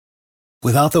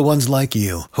Without the ones like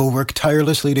you, who work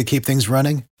tirelessly to keep things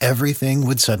running, everything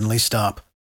would suddenly stop.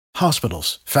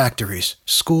 Hospitals, factories,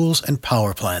 schools, and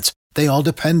power plants, they all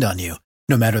depend on you.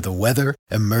 No matter the weather,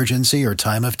 emergency, or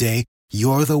time of day,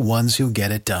 you're the ones who get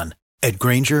it done. At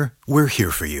Grainger, we're here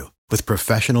for you with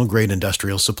professional-grade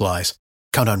industrial supplies.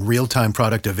 Count on real-time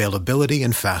product availability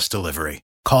and fast delivery.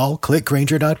 Call,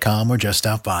 clickgrainger.com, or just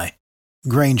stop by.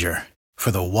 Grainger, for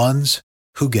the ones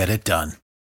who get it done.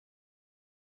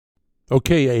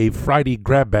 Okay, a Friday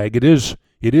grab bag. It is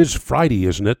Friday,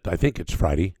 isn't it? I think it's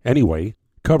Friday. Anyway,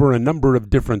 cover a number of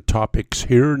different topics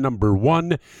here. Number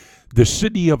one, the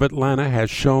city of Atlanta has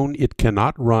shown it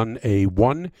cannot run a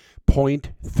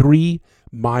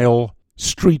 1.3-mile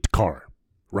streetcar,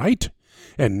 right?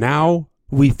 And now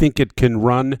we think it can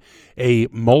run a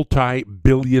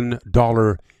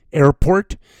multi-billion-dollar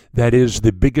airport that is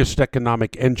the biggest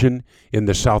economic engine in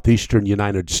the southeastern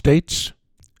United States.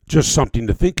 Just something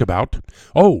to think about.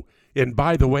 Oh, and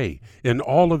by the way, in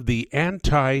all of the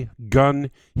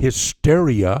anti-gun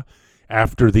hysteria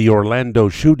after the Orlando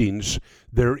shootings,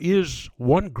 there is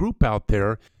one group out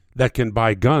there that can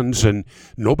buy guns, and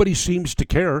nobody seems to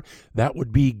care. That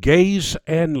would be gays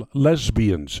and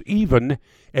lesbians, even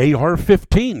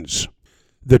AR-15s.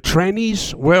 The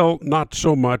trannies, well, not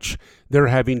so much. They're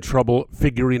having trouble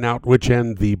figuring out which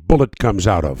end the bullet comes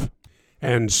out of.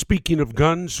 And speaking of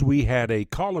guns, we had a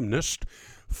columnist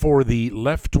for the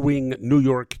left-wing New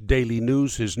York Daily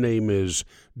News. His name is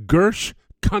Gersh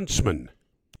Kuntzman.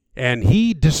 And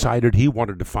he decided he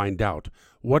wanted to find out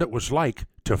what it was like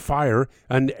to fire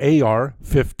an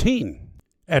AR-15.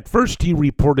 At first, he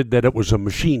reported that it was a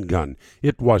machine gun.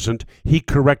 It wasn't. He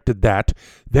corrected that.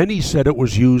 Then he said it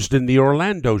was used in the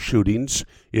Orlando shootings.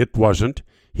 It wasn't.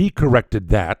 He corrected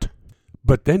that.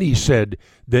 But then he said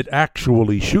that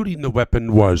actually shooting the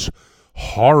weapon was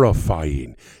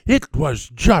horrifying. It was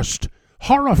just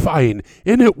horrifying,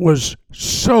 and it was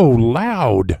so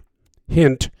loud.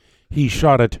 Hint, he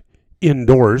shot it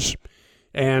indoors.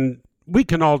 And we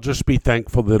can all just be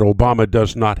thankful that Obama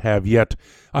does not have yet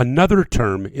another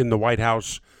term in the White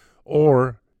House,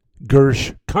 or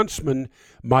Gersh Kuntzman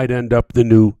might end up the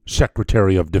new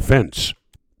Secretary of Defense.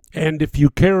 And if you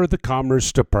care, the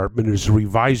Commerce Department is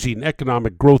revising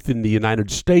economic growth in the United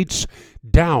States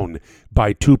down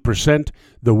by 2%,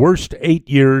 the worst 8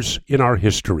 years in our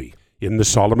history. In the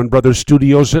Solomon Brothers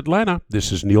Studios, Atlanta,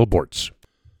 this is Neil Bortz.